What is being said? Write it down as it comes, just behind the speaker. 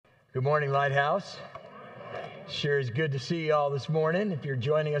Good morning, Lighthouse. Sure is good to see you all this morning. If you're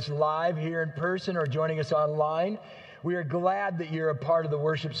joining us live here in person or joining us online, we are glad that you're a part of the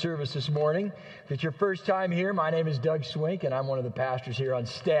worship service this morning. If it's your first time here, my name is Doug Swink, and I'm one of the pastors here on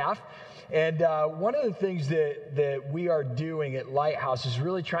staff. And one of the things that we are doing at Lighthouse is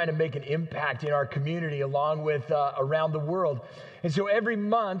really trying to make an impact in our community along with around the world. And so every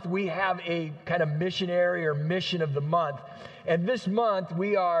month we have a kind of missionary or mission of the month. And this month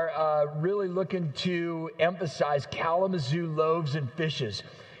we are really looking to emphasize Kalamazoo Loaves and Fishes.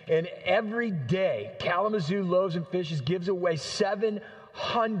 And every day, Kalamazoo Loaves and Fishes gives away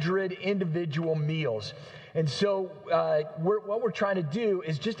 700 individual meals. And so what we're trying to do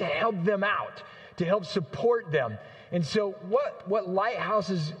is just to help them out, to help support them. And so what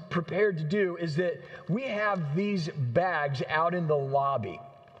Lighthouse is prepared to do is that we have these bags out in the lobby.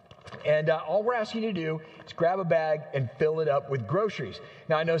 And all we're asking you to do is grab a bag and fill it up with groceries.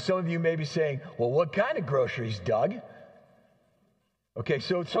 Now, I know some of you may be saying, well, what kind of groceries, Doug? Okay,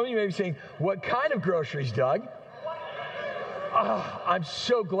 so some of you may be saying, what kind of groceries, Doug? Oh, I'm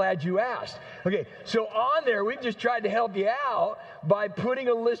so glad you asked. Okay, so on there, we've just tried to help you out by putting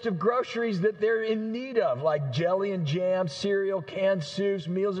a list of groceries that they're in need of, like jelly and jam, cereal, canned soups,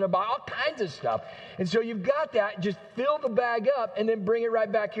 meals in a box, all kinds of stuff. And so you've got that. Just fill the bag up and then bring it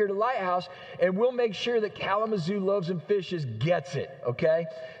right back here to Lighthouse, and we'll make sure that Kalamazoo Loaves and Fishes gets it, okay?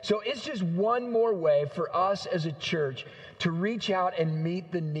 So it's just one more way for us as a church to reach out and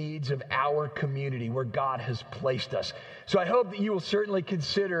meet the needs of our community where God has placed us. So I hope that you will certainly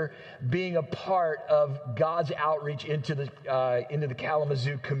consider being a part of God's outreach into the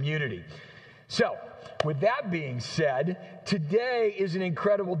Kalamazoo community. So, with that being said, today is an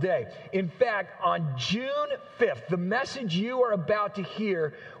incredible day. In fact, on June 5th, the message you are about to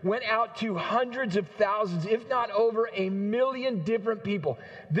hear went out to hundreds of thousands, if not over 1 million different people.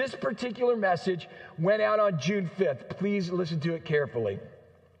 This particular message went out on June 5th. Please listen to it carefully.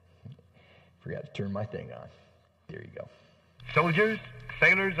 Forgot to turn my thing on. There you go. Soldiers,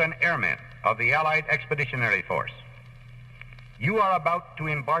 sailors, and airmen of the Allied Expeditionary Force, you are about to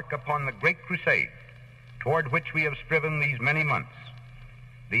embark upon the great crusade toward which we have striven these many months.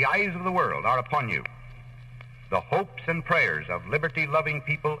 The eyes of the world are upon you. The hopes and prayers of liberty-loving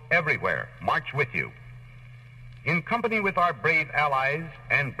people everywhere march with you. In company with our brave allies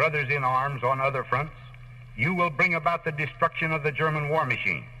and brothers in arms on other fronts, you will bring about the destruction of the German war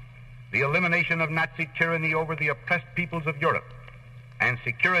machine, the elimination of Nazi tyranny over the oppressed peoples of Europe, and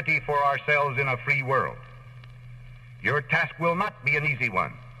security for ourselves in a free world. Your task will not be an easy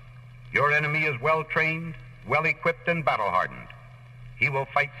one. Your enemy is well-trained, well-equipped, and battle-hardened. He will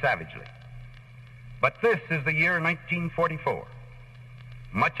fight savagely. But this is the year 1944.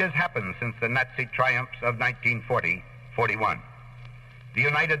 Much has happened since the Nazi triumphs of 1940-41. The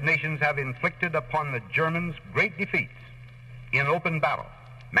United Nations have inflicted upon the Germans great defeats in open battle,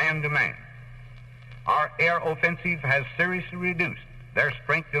 man to man. Our air offensive has seriously reduced their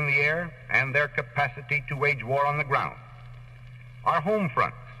strength in the air and their capacity to wage war on the ground. Our home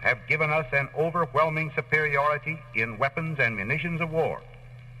fronts have given us an overwhelming superiority in weapons and munitions of war,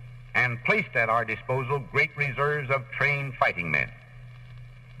 and placed at our disposal great reserves of trained fighting men.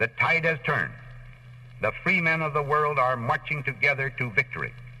 The tide has turned. The free men of the world are marching together to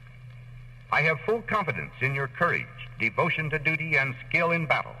victory. I have full confidence in your courage, devotion to duty, and skill in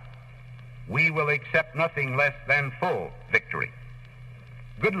battle. We will accept nothing less than full victory.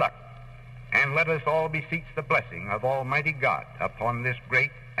 Good luck, and let us all beseech the blessing of Almighty God upon this great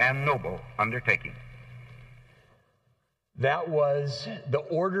and noble undertaking. That was the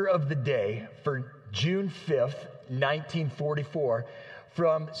order of the day for June 5th, 1944,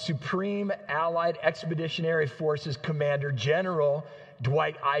 from Supreme Allied Expeditionary Forces Commander General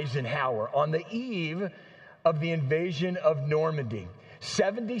Dwight Eisenhower on the eve of the invasion of Normandy.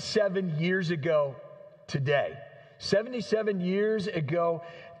 77 years ago today. 77 years ago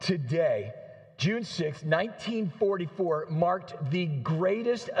today, June 6, 1944, marked the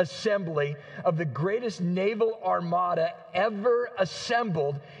greatest assembly of the greatest naval armada ever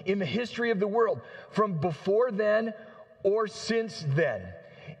assembled in the history of the world, from before then or since then.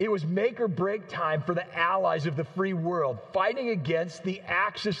 It was make or break time for the allies of the free world, fighting against the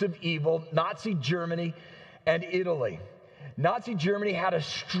axis of evil, Nazi Germany and Italy. Nazi Germany had a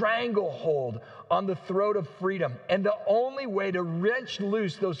stranglehold on the throat of freedom, and the only way to wrench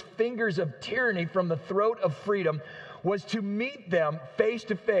loose those fingers of tyranny from the throat of freedom was to meet them face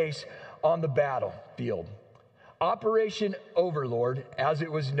to face on the battlefield. Operation Overlord, as it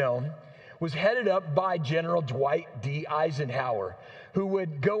was known, was headed up by General Dwight D. Eisenhower, who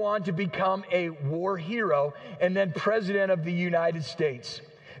would go on to become a war hero and then President of the United States.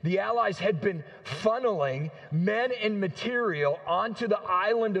 The Allies had been funneling men and material onto the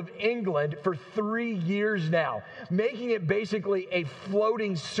island of England for 3 years now, making it basically a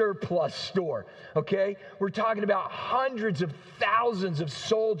floating surplus store, okay? We're talking about hundreds of thousands of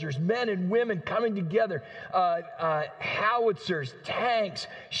soldiers, men and women coming together, howitzers, tanks,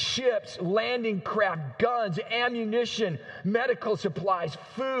 ships, landing craft, guns, ammunition, medical supplies,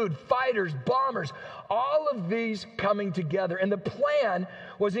 food, fighters, bombers, all of these coming together. And the plan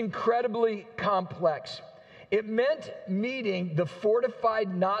was incredibly complex. It meant meeting the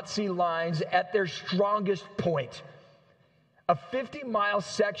fortified Nazi lines at their strongest point, a 50-mile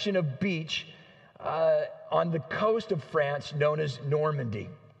section of beach on the coast of France known as Normandy.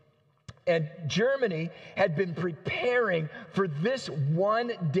 And Germany had been preparing for this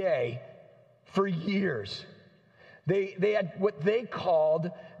one day for years. They had what they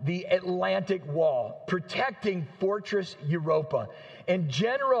called the Atlantic Wall, protecting Fortress Europa. And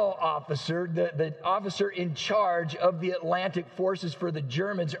General Officer, the officer in charge of the Atlantic forces for the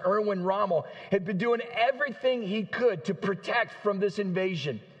Germans, Erwin Rommel, had been doing everything he could to protect from this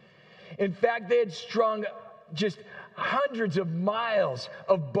invasion. In fact, they had strung just hundreds of miles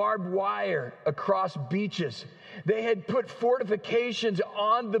of barbed wire across beaches. They had put fortifications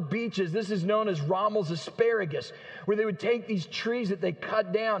on the beaches. This is known as Rommel's asparagus, where they would take these trees that they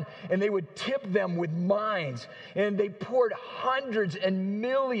cut down and they would tip them with mines. And they poured hundreds and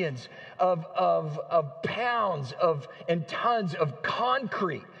millions of pounds and tons of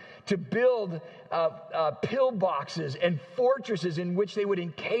concrete to build pillboxes and fortresses in which they would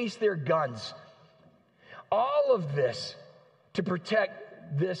encase their guns. All of this to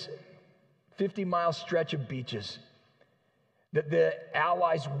protect this 50-mile stretch of beaches that the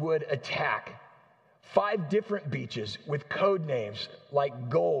Allies would attack. 5 different beaches with code names like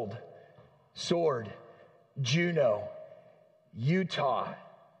Gold, Sword, Juno, Utah,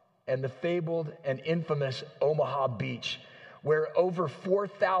 and the fabled and infamous Omaha Beach, where over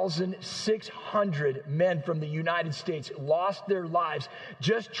 4,600 men from the United States lost their lives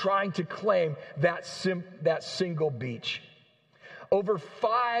just trying to claim that single beach. Over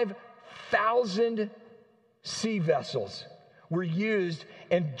 5,000 sea vessels were used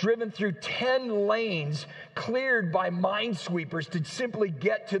and driven through 10 lanes cleared by minesweepers to simply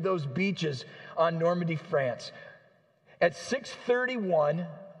get to those beaches on Normandy, France. At 6:31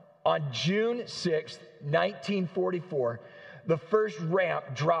 on June 6th, 1944, the first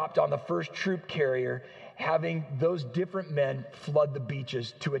ramp dropped on the first troop carrier, having those different men flood the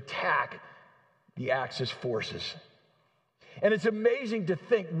beaches to attack the Axis forces. And it's amazing to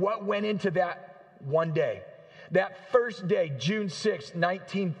think what went into that one day. That first day, June 6,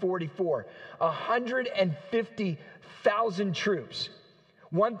 1944, 150,000 troops,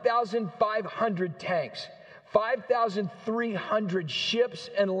 1,500 tanks, 5,300 ships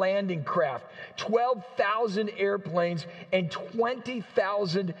and landing craft, 12,000 airplanes, and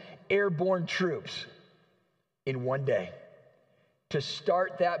 20,000 airborne troops in one day to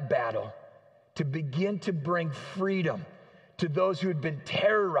start that battle, to begin to bring freedom to those who had been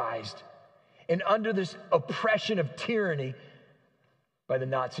terrorized and under this oppression of tyranny by the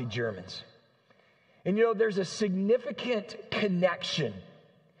Nazi Germans. And you know, there's a significant connection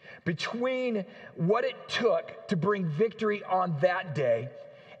between what it took to bring victory on that day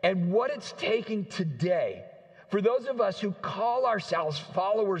and what it's taking today for those of us who call ourselves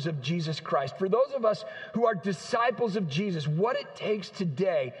followers of Jesus Christ, for those of us who are disciples of Jesus, what it takes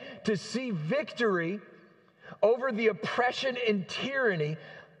today to see victory over the oppression and tyranny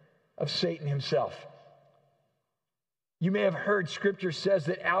of Satan himself. You may have heard Scripture says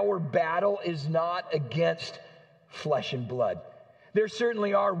that our battle is not against flesh and blood. There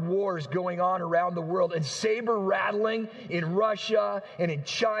certainly are wars going on around the world and saber rattling in Russia and in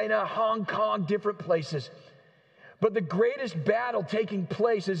China, Hong Kong, different places. But the greatest battle taking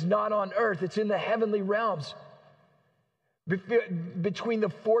place is not on earth, it's in the heavenly realms. Between the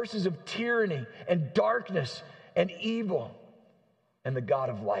forces of tyranny and darkness and evil and the God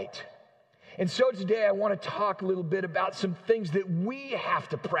of light. And so today I want to talk a little bit about some things that we have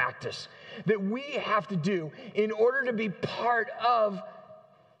to practice, that we have to do in order to be part of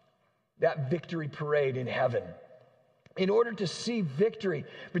that victory parade in heaven, in order to see victory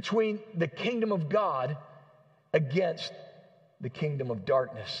between the kingdom of God against the kingdom of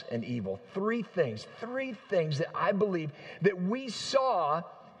darkness and evil. Three things that I believe that we saw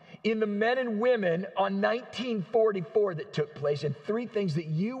in the men and women on 1944 that took place, and 3 things that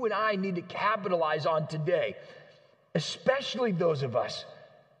you and I need to capitalize on today, especially those of us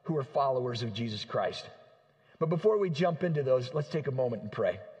who are followers of Jesus Christ. But before we jump into those, let's take a moment and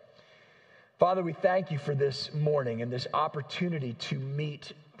pray. Father, we thank you for this morning and this opportunity to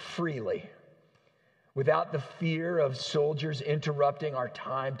meet freely, without the fear of soldiers interrupting our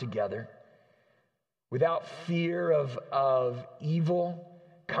time together, without fear of evil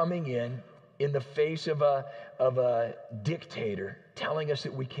coming in the face of a dictator telling us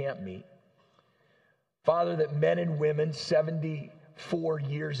that we can't meet. Father, that men and women 74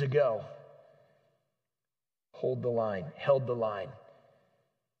 years ago held the line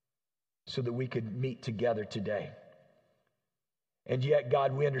so that we could meet together today. And yet,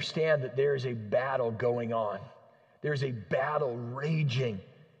 God, we understand that there is a battle going on. There's a battle raging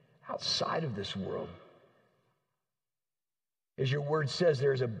outside of this world. As your word says,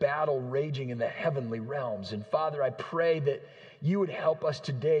 there's a battle raging in the heavenly realms. And Father, I pray that you would help us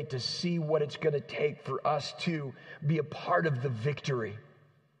today to see what it's going to take for us to be a part of the victory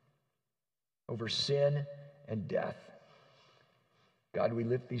over sin and death. God, we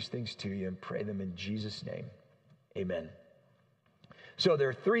lift these things to you and pray them in Jesus' name. Amen. So there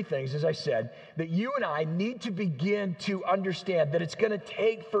are three things, as I said, that you and I need to begin to understand that it's going to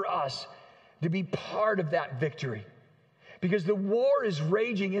take for us to be part of that victory. Because the war is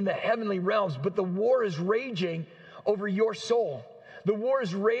raging in the heavenly realms, but the war is raging over your soul. The war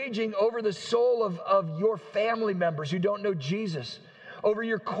is raging over the soul of your family members who don't know Jesus, over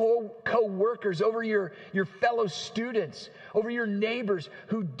your co-workers, over your fellow students, over your neighbors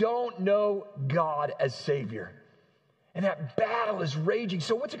who don't know God as Savior. And that battle is raging.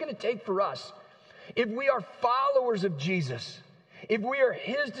 So what's it going to take for us? If we are followers of Jesus, if we are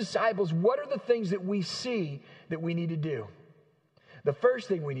his disciples, what are the things that we see that we need to do? The first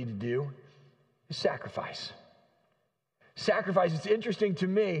thing we need to do is sacrifice. Sacrifice. It's interesting to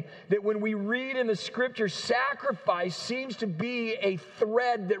me that when we read in the Scripture, sacrifice seems to be a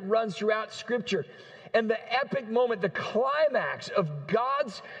thread that runs throughout Scripture. And the epic moment, the climax of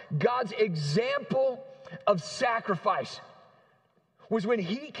God's example of sacrifice was when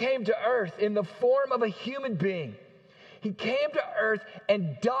he came to earth in the form of a human being. He came to earth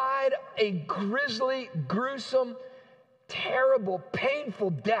and died a grisly, gruesome, terrible, painful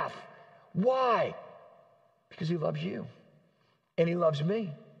death. Why? Because he loves you and he loves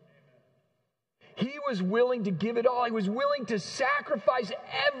me. He was willing to give it all. He was willing to sacrifice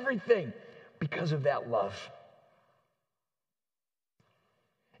everything because of that love.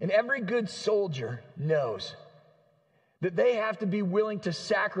 And every good soldier knows that they have to be willing to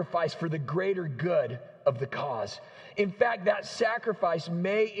sacrifice for the greater good of the cause. In fact, that sacrifice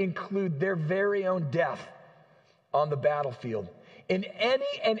may include their very own death on the battlefield. And any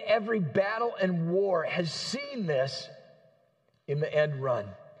and every battle and war has seen this in the end run.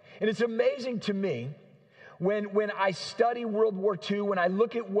 And it's amazing to me when I study World War II, when I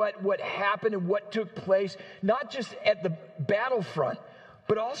look at what happened and what took place, not just at the battlefront,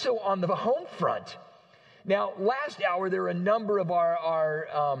 but also on the home front. Now, last hour, there were a number of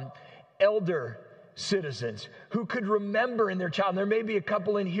our elder citizens who could remember in their childhood, there may be a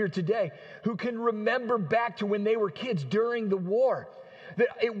couple in here today, who can remember back to when they were kids during the war. That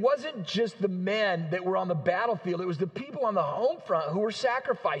it wasn't just the men that were on the battlefield, it was the people on the home front who were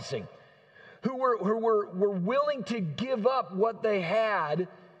sacrificing, who were willing to give up what they had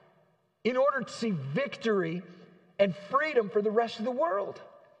in order to see victory and freedom for the rest of the world.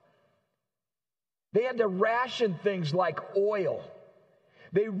 They had to ration things like oil.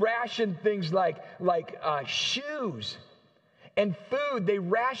 They rationed things like shoes and food. They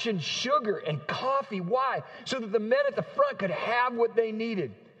rationed sugar and coffee. Why? So that the men at the front could have what they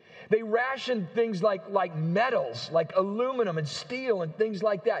needed. They rationed things like metals, like aluminum and steel and things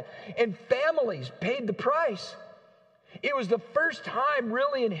like that. And families paid the price. It was the first time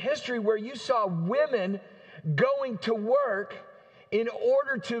really in history where you saw women going to work in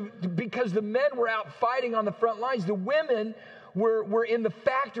order to, because the men were out fighting on the front lines, the women were in the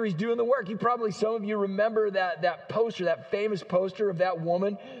factories doing the work. Some of you remember that poster, that famous poster of that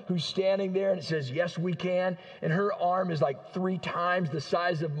woman who's standing there and it says, "Yes, we can." And her arm is like 3 times the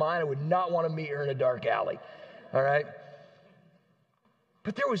size of mine. I would not want to meet her in a dark alley. All right?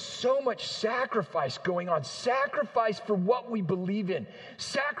 But there was so much sacrifice going on. Sacrifice for what we believe in.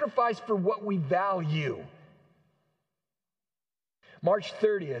 Sacrifice for what we value. March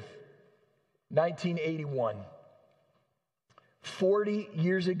 30th, 1981. 40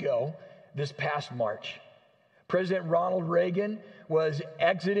 years ago, this past March, President Ronald Reagan was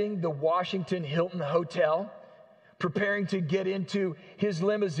exiting the Washington Hilton Hotel, preparing to get into his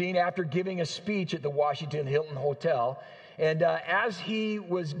limousine after giving a speech at the Washington Hilton Hotel. And as he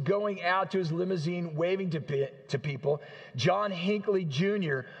was going out to his limousine, waving to people, John Hinckley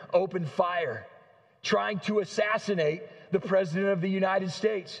Jr. opened fire, trying to assassinate the President of the United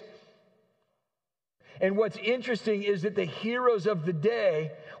States. And what's interesting is that the heroes of the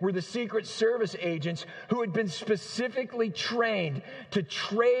day were the Secret Service agents who had been specifically trained to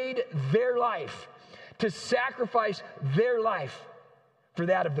trade their life, to sacrifice their life for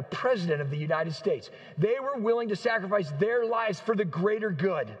that of the President of the United States. They were willing to sacrifice their lives for the greater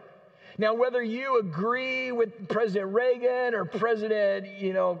good. Now, whether you agree with President Reagan or President,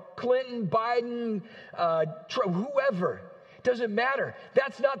 Clinton, Biden, Trump, whoever, doesn't matter.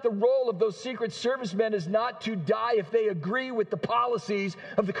 That's not the role of those Secret Service men, is not to die if they agree with the policies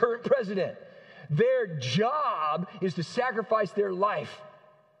of the current president. Their job is to sacrifice their life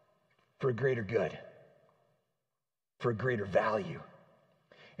for a greater good, for a greater value.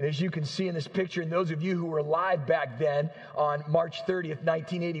 And as you can see in this picture, and those of you who were alive back then on March 30th,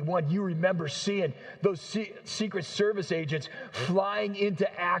 1981, you remember seeing those Secret Service agents flying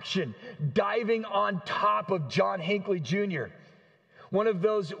into action, diving on top of John Hinckley Jr. One of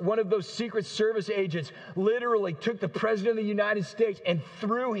those Secret Service agents literally took the President of the United States and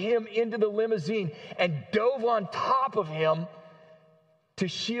threw him into the limousine and dove on top of him to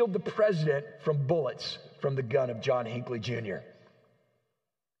shield the President from bullets from the gun of John Hinckley Jr.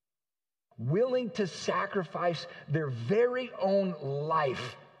 Willing to sacrifice their very own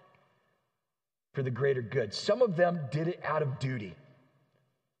life for the greater good. Some of them did it out of duty.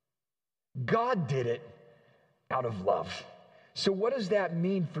 God did it out of love. So what does that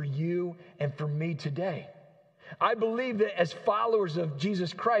mean for you and for me today? I believe that as followers of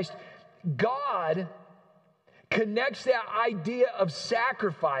Jesus Christ, God connects that idea of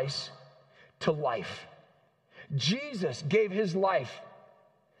sacrifice to life. Jesus gave his life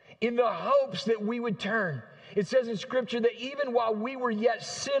in the hopes that we would turn. It says in Scripture that even while we were yet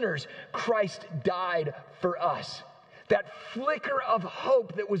sinners, Christ died for us. That flicker of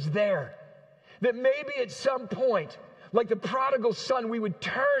hope that was there, that maybe at some point, like the prodigal son, we would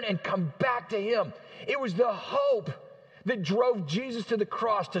turn and come back to him. It was the hope that drove Jesus to the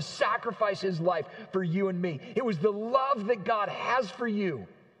cross to sacrifice his life for you and me. It was the love that God has for you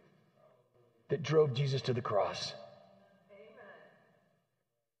that drove Jesus to the cross.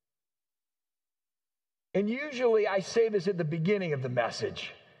 And usually I say this at the beginning of the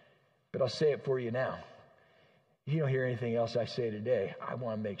message, but I'll say it for you now. If you don't hear anything else I say today, I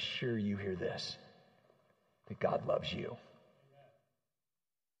want to make sure you hear this, that God loves you.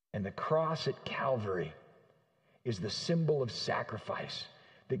 And the cross at Calvary is the symbol of sacrifice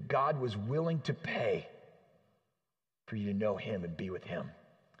that God was willing to pay for you to know him and be with him.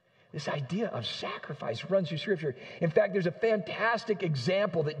 This idea of sacrifice runs through Scripture. In fact, there's a fantastic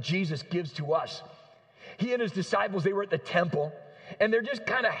example that Jesus gives to us. He and his disciples, they were at the temple, and they're just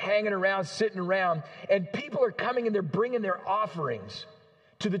kind of hanging around, sitting around, and people are coming and they're bringing their offerings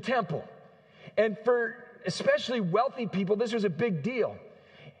to the temple. And for especially wealthy people, this was a big deal.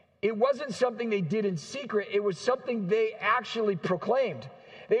 It wasn't something they did in secret. It was something they actually proclaimed.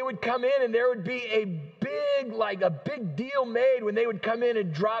 They would come in and there would be a big deal made when they would come in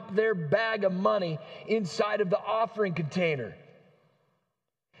and drop their bag of money inside of the offering container.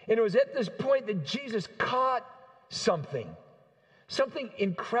 And it was at this point that Jesus caught something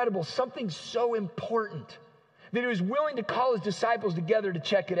incredible, something so important, that he was willing to call his disciples together to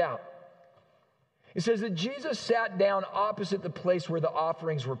check it out. It says that Jesus sat down opposite the place where the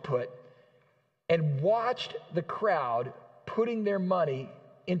offerings were put and watched the crowd putting their money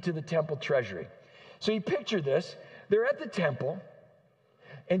into the temple treasury. So you picture this. They're at the temple,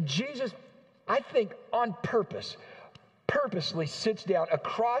 and Jesus, I think on purposely sits down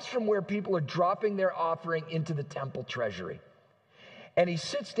across from where people are dropping their offering into the temple treasury. And he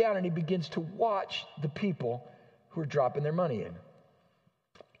sits down and he begins to watch the people who are dropping their money in.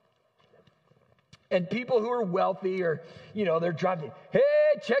 And people who are wealthy or, they're dropping, hey,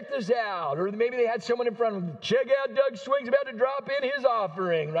 check this out. Or maybe they had someone in front of them, check out Doug Swing's about to drop in his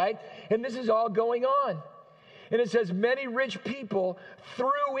offering, right? And this is all going on. And it says many rich people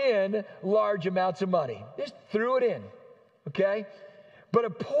threw in large amounts of money. Just threw it in, okay? But a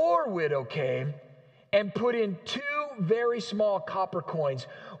poor widow came and put in 2 very small copper coins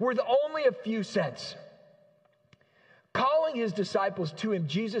worth only a few cents. Calling his disciples to him,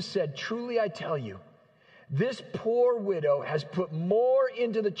 Jesus said, "Truly I tell you, this poor widow has put more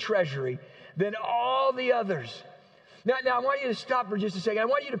into the treasury than all the others." Now I want you to stop for just a second. I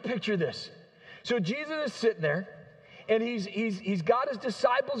want you to picture this. So Jesus is sitting there, and he's got his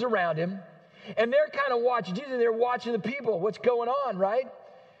disciples around him, and they're kind of watching Jesus. They're watching the people, what's going on, right?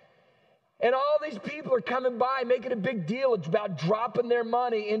 And all these people are coming by, making a big deal about dropping their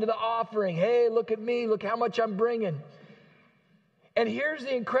money into the offering. Hey, look at me. Look how much I'm bringing. And here's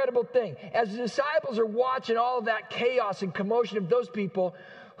the incredible thing. As the disciples are watching all of that chaos and commotion of those people,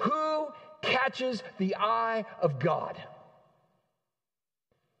 who catches the eye of God?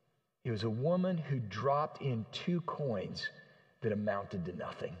 It was a woman who dropped in 2 coins that amounted to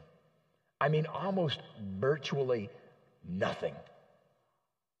nothing. I mean, almost virtually nothing.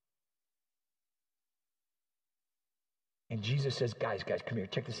 And Jesus says, guys, come here,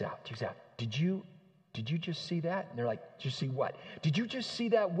 check this out. Did you just see that? And they're like, did you see what? Did you just see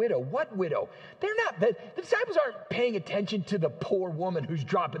that widow? What widow? The disciples aren't paying attention to the poor woman who's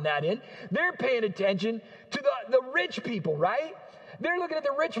dropping that in. They're paying attention to the rich people, right? They're looking at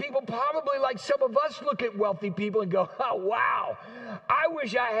the rich people probably like some of us look at wealthy people and go, oh, wow, I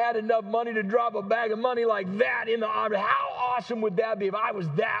wish I had enough money to drop a bag of money like that in the arm. How awesome would that be if I was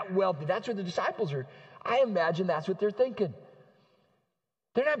that wealthy? That's what the disciples are. I imagine that's what they're thinking.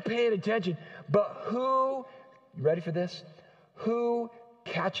 They're not paying attention. But who, you ready for this? Who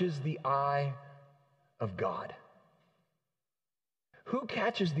catches the eye of God? Who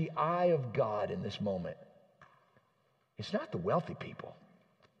catches the eye of God in this moment? It's not the wealthy people.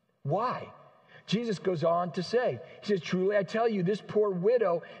 Why? Jesus goes on to say, he says, truly I tell you, this poor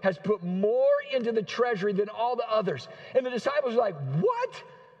widow has put more into the treasury than all the others. And the disciples are like, what?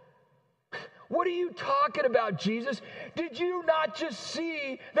 What are you talking about, Jesus? Did you not just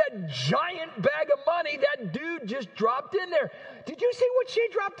see that giant bag of money that dude just dropped in there? Did you see what she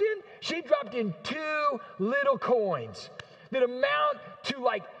dropped in? She dropped in 2 little coins that amount to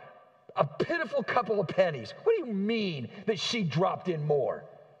like a pitiful couple of pennies. What do you mean that she dropped in more?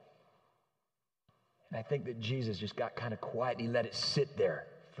 And I think that Jesus just got kind of quiet and he let it sit there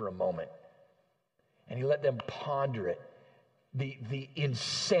for a moment. And he let them ponder it, the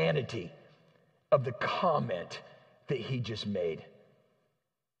insanity of the comment that he just made.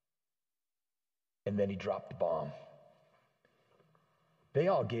 And then he dropped the bomb. They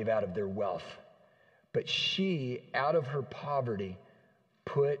all gave out of their wealth, but she, out of her poverty,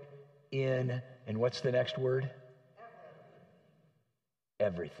 put in, and what's the next word?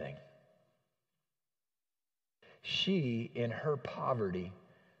 Everything. She, in her poverty,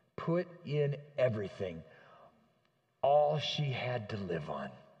 put in everything, all she had to live on.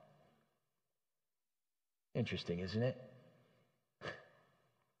 Interesting, isn't it?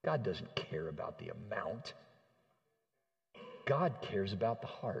 God doesn't care about the amount. God cares about the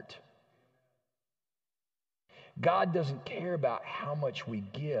heart. God doesn't care about how much we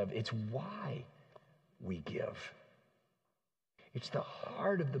give. It's why we give. It's the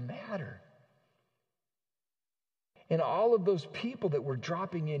heart of the matter. And all of those people that were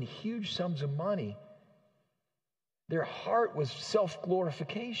dropping in huge sums of money, their heart was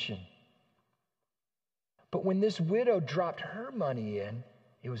self-glorification. But when this widow dropped her money in,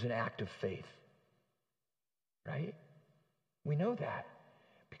 it was an act of faith. Right? We know that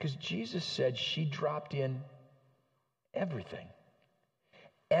because Jesus said she dropped in everything.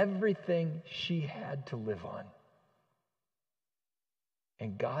 Everything she had to live on.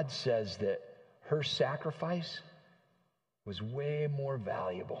 And God says that her sacrifice was way more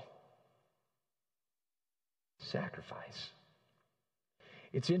valuable. Sacrifice.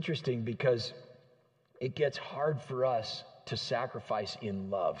 It's interesting because it gets hard for us to sacrifice in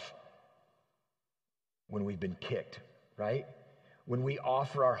love when we've been kicked, right? When we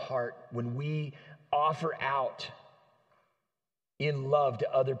offer our heart, when we offer out in love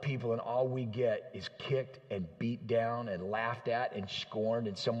to other people and all we get is kicked and beat down and laughed at and scorned,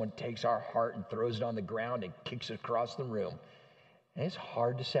 and someone takes our heart and throws it on the ground and kicks it across the room. And it's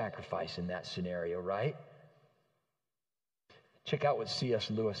hard to sacrifice in that scenario, right? Check out what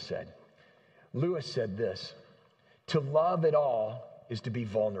C.S. Lewis said. Lewis said this: to love at all is to be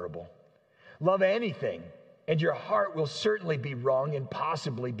vulnerable. Love anything, and your heart will certainly be wrung and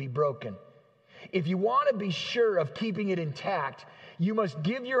possibly be broken. If you want to be sure of keeping it intact, you must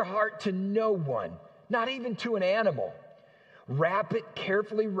give your heart to no one, not even to an animal. Wrap it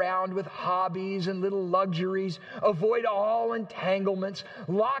carefully round with hobbies and little luxuries. Avoid all entanglements.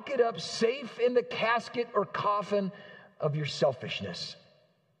 Lock it up safe in the casket or coffin of your selfishness.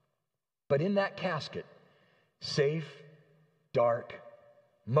 But in that casket, safe, dark,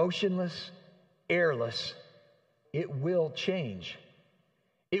 motionless, airless, it will change.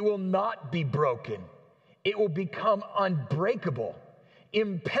 It will not be broken. It will become unbreakable,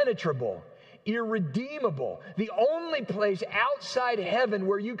 impenetrable, irredeemable. The only place outside heaven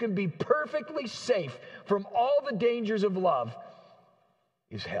where you can be perfectly safe from all the dangers of love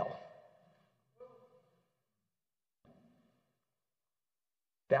is hell.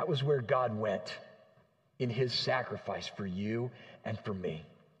 That was where God went in his sacrifice for you and for me.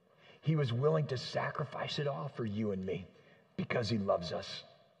 He was willing to sacrifice it all for you and me because he loves us.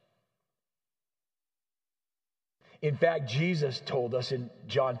 In fact, Jesus told us in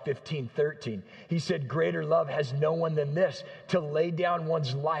John 15:13, he said, greater love has no one than this, to lay down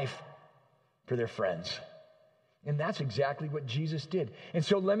one's life for their friends. And that's exactly what Jesus did. And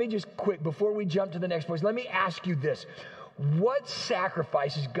so let me just quick, before we jump to the next point, let me ask you this. What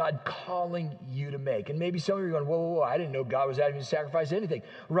sacrifice is God calling you to make? And maybe some of you are going, whoa, I didn't know God was asking me to sacrifice anything.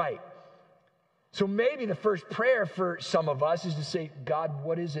 Right. So maybe the first prayer for some of us is to say, God,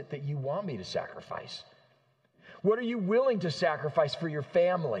 what is it that you want me to sacrifice? What are you willing to sacrifice for your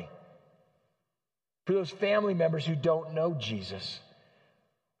family? For those family members who don't know Jesus?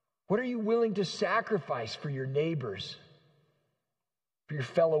 What are you willing to sacrifice for your neighbors? For your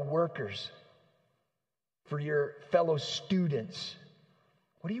fellow workers? For your fellow students?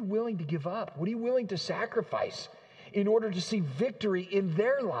 What are you willing to give up? What are you willing to sacrifice in order to see victory in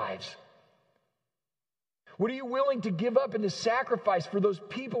their lives? What are you willing to give up and to sacrifice for those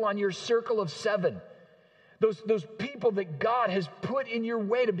people on your circle of 7? Those people that God has put in your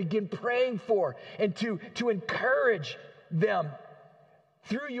way to begin praying for and to encourage them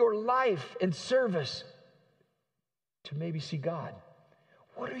through your life and service to maybe see God.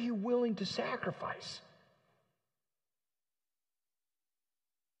 What are you willing to sacrifice?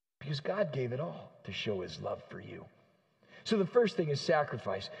 Because God gave it all to show his love for you. So the first thing is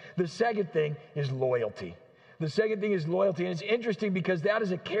sacrifice. The second thing is loyalty. The second thing is loyalty. And it's interesting because that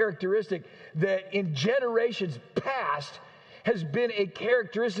is a characteristic that in generations past has been a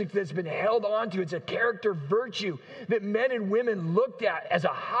characteristic that's been held onto. It's a character virtue that men and women looked at as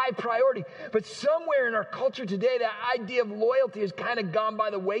a high priority. But somewhere in our culture today, that idea of loyalty has kind of gone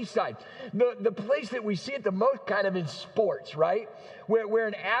by the wayside. The place that we see it the most kind of in sports, right? Where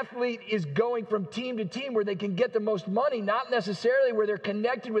an athlete is going from team to team where they can get the most money, not necessarily where they're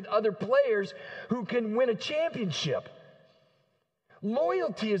connected with other players who can win a championship.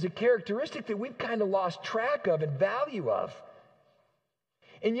 Loyalty is a characteristic that we've kind of lost track of and value of.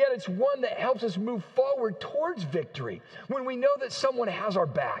 And yet it's one that helps us move forward towards victory when we know that someone has our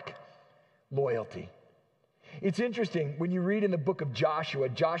back. Loyalty. It's interesting when you read in the book of Joshua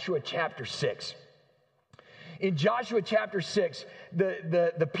chapter 6. In Joshua chapter 6,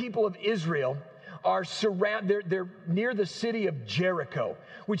 the people of Israel are surrounded. They're near the city of Jericho,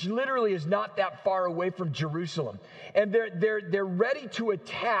 which literally is not that far away from Jerusalem. And they're ready to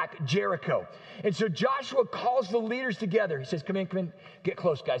attack Jericho. And so Joshua calls the leaders together. He says, come in, get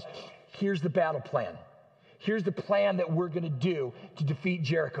close, guys. Here's the battle plan. Here's the plan that we're going to do to defeat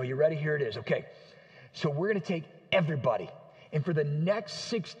Jericho. You ready? Here it is. Okay. So we're going to take everybody. And for the next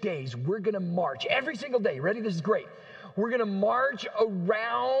 6 days, we're going to march every single day. You ready? This is great. We're going to march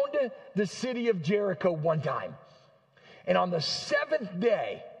around the city of Jericho one time. And on the 7th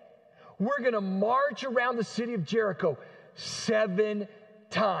day, we're going to march around the city of Jericho 7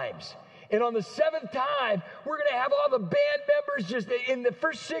 times. And on the 7th time, we're going to have all the band members just, in the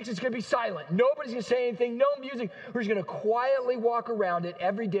first 6, it's going to be silent. Nobody's going to say anything, no music. We're just going to quietly walk around it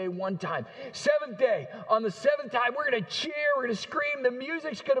every day one time. 7th day, on the 7th time, we're going to cheer, we're going to scream, the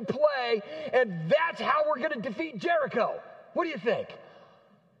music's going to play, and that's how we're going to defeat Jericho. What do you think?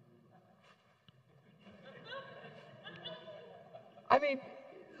 I mean,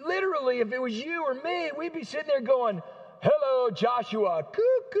 literally, if it was you or me, we'd be sitting there going, hello, Joshua,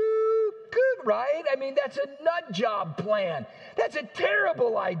 cuckoo, cuckoo, right? I mean, that's a nut job plan. That's a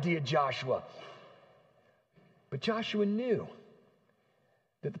terrible idea, Joshua. But Joshua knew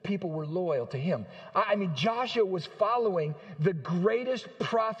that the people were loyal to him. I mean, Joshua was following the greatest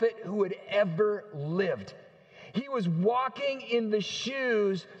prophet who had ever lived. He was walking in the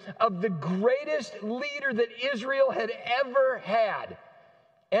shoes of the greatest leader that Israel had ever had.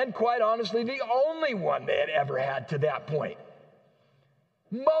 And quite honestly, the only one they had ever had to that point.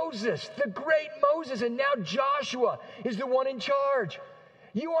 Moses, the great Moses, and now Joshua is the one in charge.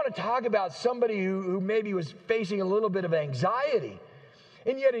 You want to talk about somebody who maybe was facing a little bit of anxiety.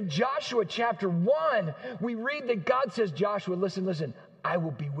 And yet in Joshua chapter 1, we read that God says, Joshua, listen, I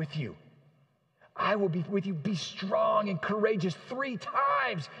will be with you. I will be with you. Be strong and courageous. 3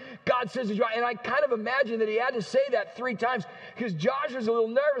 times. God says to Joshua, and I kind of imagine that he had to say that 3 times because Joshua's a little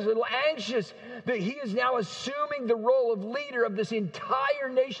nervous, a little anxious that he is now assuming the role of leader of this entire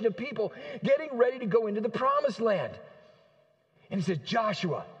nation of people getting ready to go into the promised land. And he says,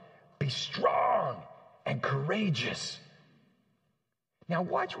 Joshua, be strong and courageous. Now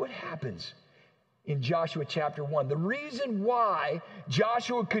watch what happens in Joshua chapter 1. The reason why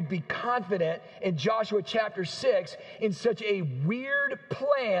Joshua could be confident in Joshua chapter 6 in such a weird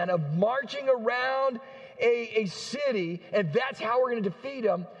plan of marching around a city, and that's how we're going to defeat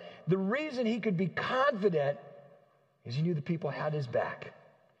them, the reason he could be confident is he knew the people had his back.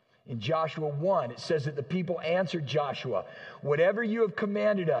 In Joshua 1, it says that the people answered Joshua, whatever you have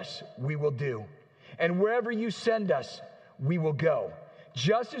commanded us, we will do. And wherever you send us, we will go.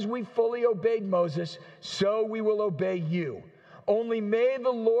 Just as we fully obeyed Moses, so we will obey you. Only may the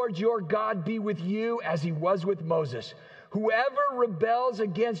Lord your God be with you as he was with Moses. Whoever rebels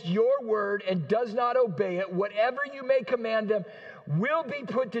against your word and does not obey it, whatever you may command them, will be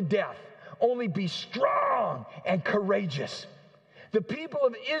put to death. Only be strong and courageous." The people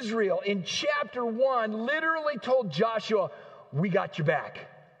of Israel in chapter 1 literally told Joshua, "We got your back.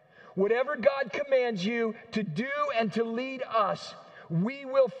 Whatever God commands you to do and to lead us, we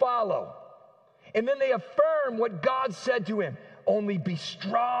will follow." And then they affirm what God said to him. Only be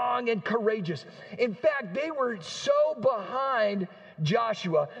strong and courageous. In fact, they were so behind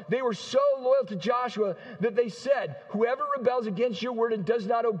Joshua, they were so loyal to Joshua that they said, "Whoever rebels against your word and does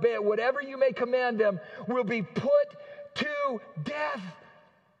not obey it, whatever you may command them, will be put to death."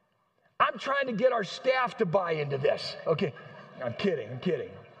 I'm trying to get our staff to buy into this. Okay, I'm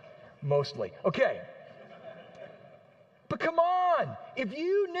kidding. Mostly. Okay. But come on, if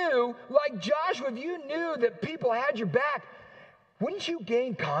you knew, like Joshua, if you knew that people had your back, wouldn't you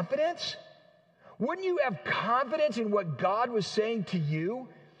gain confidence? Wouldn't you have confidence in what God was saying to you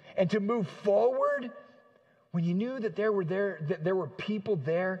and to move forward when you knew that there were people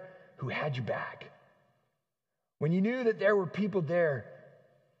there who had your back? When you knew that there were people there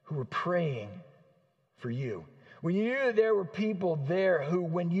who were praying for you? When you knew that there were people there who,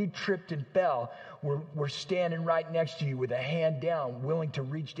 when you tripped and fell, were standing right next to you with a hand down, willing to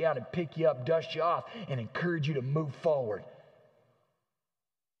reach down and pick you up, dust you off, and encourage you to move forward?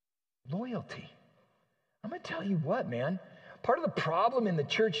 Loyalty. I'm going to tell you what, man. Part of the problem in the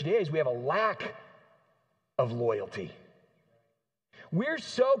church today is we have a lack of loyalty. We're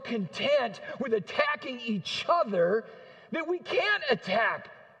so content with attacking each other that we can't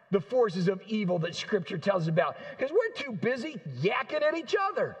attack the forces of evil that Scripture tells us about, because we're too busy yakking at each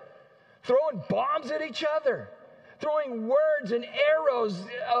other, throwing bombs at each other, throwing words and arrows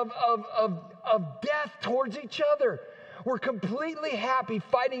of death towards each other. We're completely happy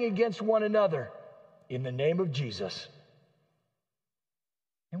fighting against one another in the name of Jesus.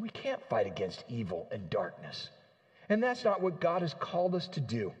 And we can't fight against evil and darkness. And that's not what God has called us to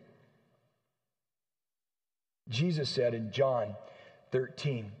do. Jesus said in John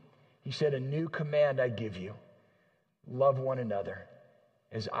 13, he said, "A new command I give you, love one another.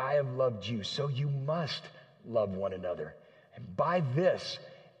 As I have loved you, so you must love one another. And by this,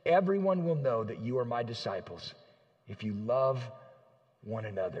 everyone will know that you are my disciples, if you love one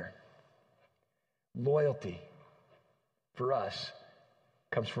another." Loyalty for us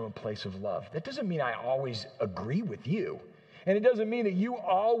comes from a place of love. That doesn't mean I always agree with you. And it doesn't mean that you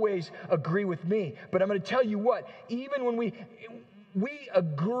always agree with me. But I'm going to tell you what, even when we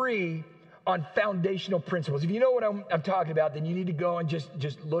agree on foundational principles. If you know what I'm talking about, then you need to go and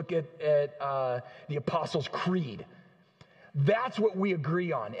just look at the Apostles' Creed. That's what we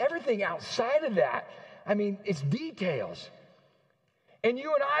agree on. Everything outside of that, I mean, it's details. And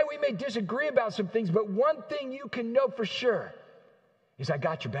you and I, we may disagree about some things, but one thing you can know for sure is I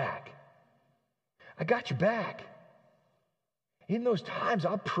got your back. I got your back. In those times,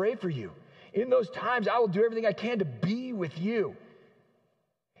 I'll pray for you. In those times, I will do everything I can to be with you.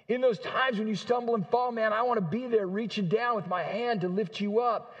 In those times when you stumble and fall, man, I want to be there reaching down with my hand to lift you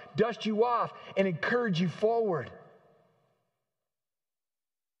up, dust you off, and encourage you forward.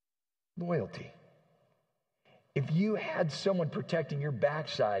 Loyalty. If you had someone protecting your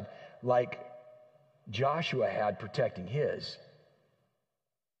backside like Joshua had protecting his,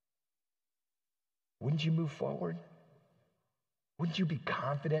 wouldn't you move forward? Wouldn't you be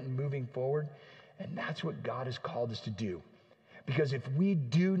confident in moving forward? And that's what God has called us to do. Because if we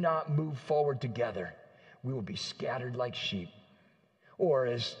do not move forward together, we will be scattered like sheep. Or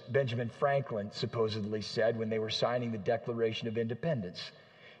as Benjamin Franklin supposedly said when they were signing the Declaration of Independence,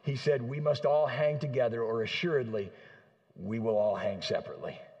 he said, "We must all hang together, or assuredly we will all hang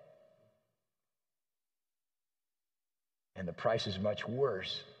separately." And the price is much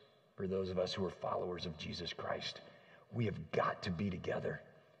worse for those of us who are followers of Jesus Christ. We have got to be together.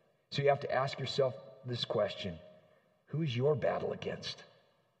 So you have to ask yourself this question: who is your battle against?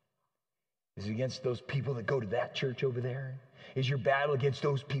 Is it against those people that go to that church over there? Is your battle against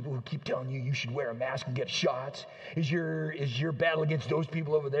those people who keep telling you should wear a mask and get shots? Is your battle against those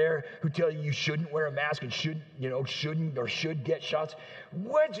people over there who tell you shouldn't wear a mask and shouldn't or should get shots?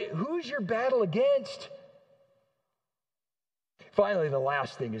 Who's your battle against? Finally, the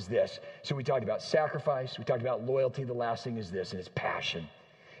last thing is this. So we talked about sacrifice. We talked about loyalty. The last thing is this, and it's passion.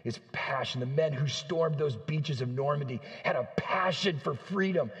 It's passion. The men who stormed those beaches of Normandy had a passion for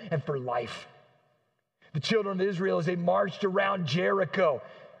freedom and for life. The children of Israel, as they marched around Jericho,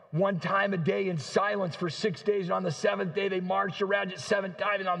 one time a day in silence for 6 days. And on the seventh day, they marched around it 7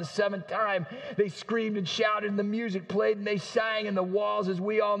 times. And on the seventh time, they screamed and shouted, and the music played, and they sang. And the walls, as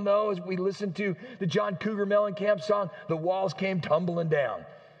we all know, as we listened to the John Cougar Mellencamp song, the walls came tumbling down.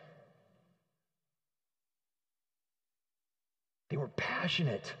 They were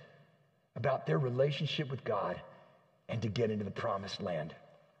passionate about their relationship with God and to get into the promised land.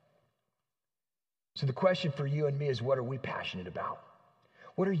 So the question for you and me is, what are we passionate about?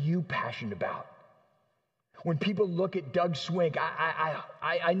 What are you passionate about? When people look at Doug Swink,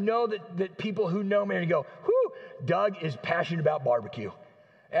 I know that people who know me are going to go, whew, Doug is passionate about barbecue.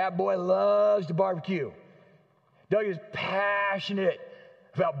 That boy loves to barbecue. Doug is passionate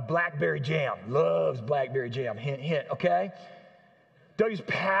about blackberry jam. Loves blackberry jam. Hint, hint, okay? Doug is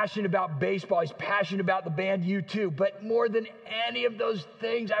passionate about baseball. He's passionate about the band U2. But more than any of those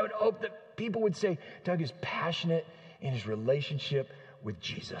things, I would hope that people would say, Doug is passionate in his relationship with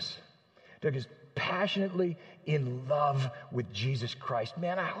Jesus. Doug is passionately in love with Jesus Christ.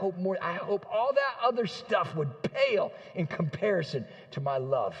 Man, I hope all that other stuff would pale in comparison to my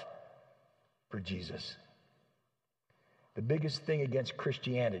love for Jesus. The biggest thing against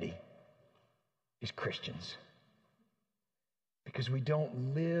Christianity is Christians. Because we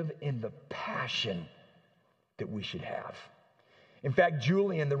don't live in the passion that we should have. In fact,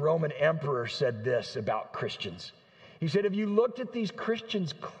 Julian, the Roman emperor, said this about Christians. He said, have you looked at these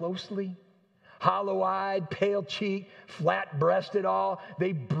Christians closely? Hollow-eyed, pale-cheeked, flat-breasted all.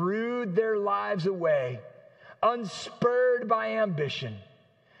 They brood their lives away, unspurred by ambition.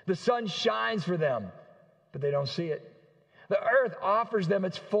 The sun shines for them, but they don't see it. The earth offers them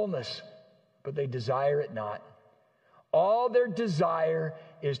its fullness, but they desire it not. All their desire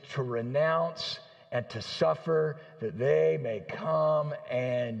is to renounce and to suffer that they may come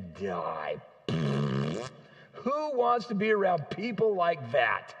and die. Who wants to be around people like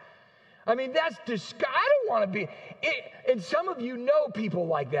that? I mean, that's disgusting. I don't want to be. And some of you know people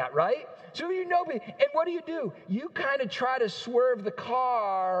like that, right? Some of you know me. And what do? You kind of try to swerve the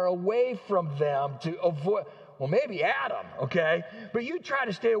car away from them to avoid, well, maybe Adam, okay? But you try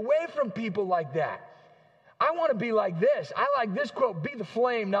to stay away from people like that. I want to be like this. I like this quote, be the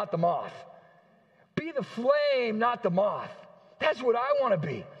flame, not the moth. Be the flame, not the moth. That's what I want to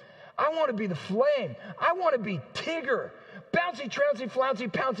be. I want to be the flame. I want to be Tigger. Bouncy, trouncy, flouncy,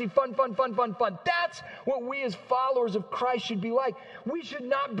 pouncy, fun, fun, fun, fun, fun. That's what we as followers of Christ should be like. We should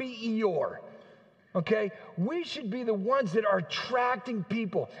not be Eeyore, okay? We should be the ones that are attracting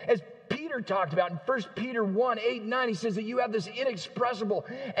people. As Peter talked about in 1 Peter 1, 8, 9, he says that you have this inexpressible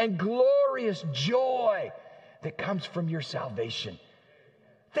and glorious joy that comes from your salvation.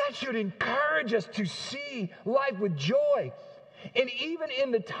 That should encourage us to see life with joy. And even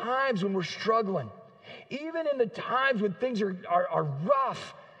in the times when we're struggling, even in the times when things are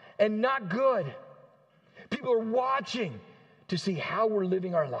rough and not good, people are watching to see how we're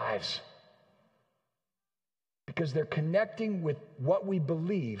living our lives. Because they're connecting with what we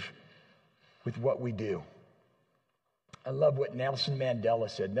believe with what we do. I love what Nelson Mandela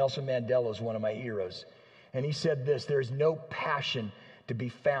said. Nelson Mandela is one of my heroes. And he said this, there's no passion to be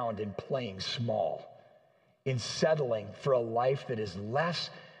found in playing small, in settling for a life that is less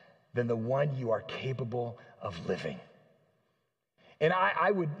than the one you are capable of living. And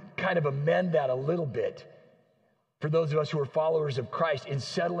I would kind of amend that a little bit for those of us who are followers of Christ, in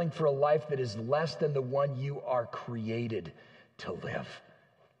settling for a life that is less than the one you are created to live.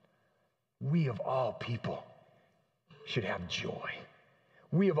 We of all people should have joy.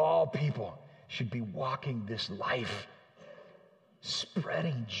 We of all people should be walking this life,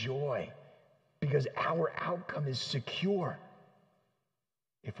 spreading joy, because our outcome is secure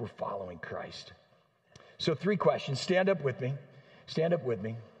if we're following Christ. So 3 questions. Stand up with me. Stand up with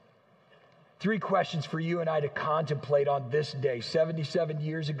me. 3 questions for you and I to contemplate on this day. 77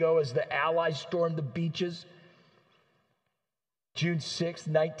 years ago, as the Allies stormed the beaches, June 6th,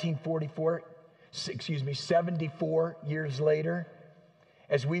 1944, 74 years later,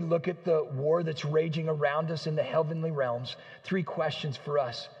 as we look at the war that's raging around us in the heavenly realms, 3 questions for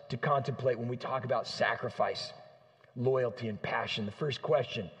us to contemplate when we talk about sacrifice, loyalty, and passion. The first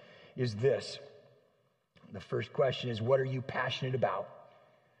question is this. The first question is, what are you passionate about?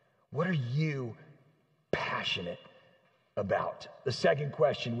 What are you passionate about? The second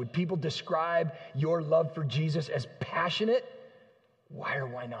question, would people describe your love for Jesus as passionate? Why or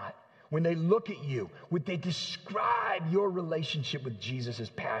why not? When they look at you, would they describe your relationship with Jesus as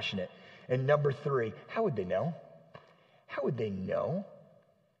passionate? And number 3, how would they know? How would they know?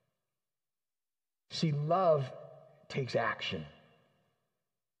 See, love takes action.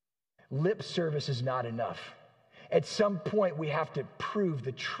 Lip service is not enough. At some point, we have to prove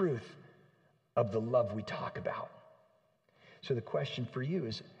the truth of the love we talk about. So the question for you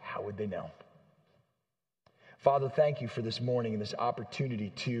is, how would they know? Father, thank you for this morning and this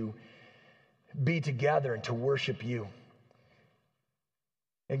opportunity to be together and to worship you.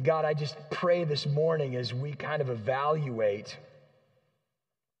 And God, I just pray this morning as we kind of evaluate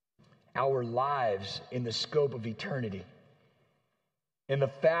our lives in the scope of eternity, and the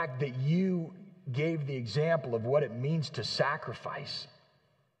fact that you gave the example of what it means to sacrifice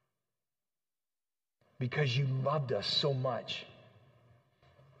because you loved us so much.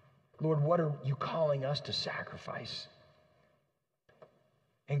 Lord, what are you calling us to sacrifice?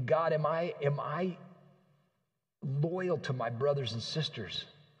 And God, am I loyal to my brothers and sisters?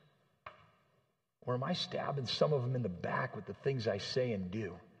 Or am I stabbing some of them in the back with the things I say and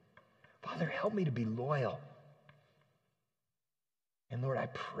do? Father, help me to be loyal. And Lord, I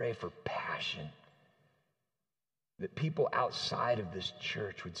pray for passion, that people outside of this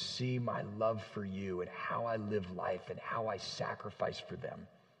church would see my love for you and how I live life and how I sacrifice for them.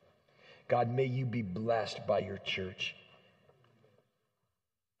 God, may you be blessed by your church.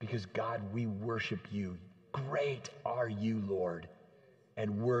 Because God, we worship you. Great are you, Lord,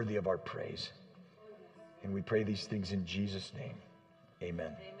 and worthy of our praise. And we pray these things in Jesus' name.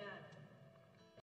 Amen.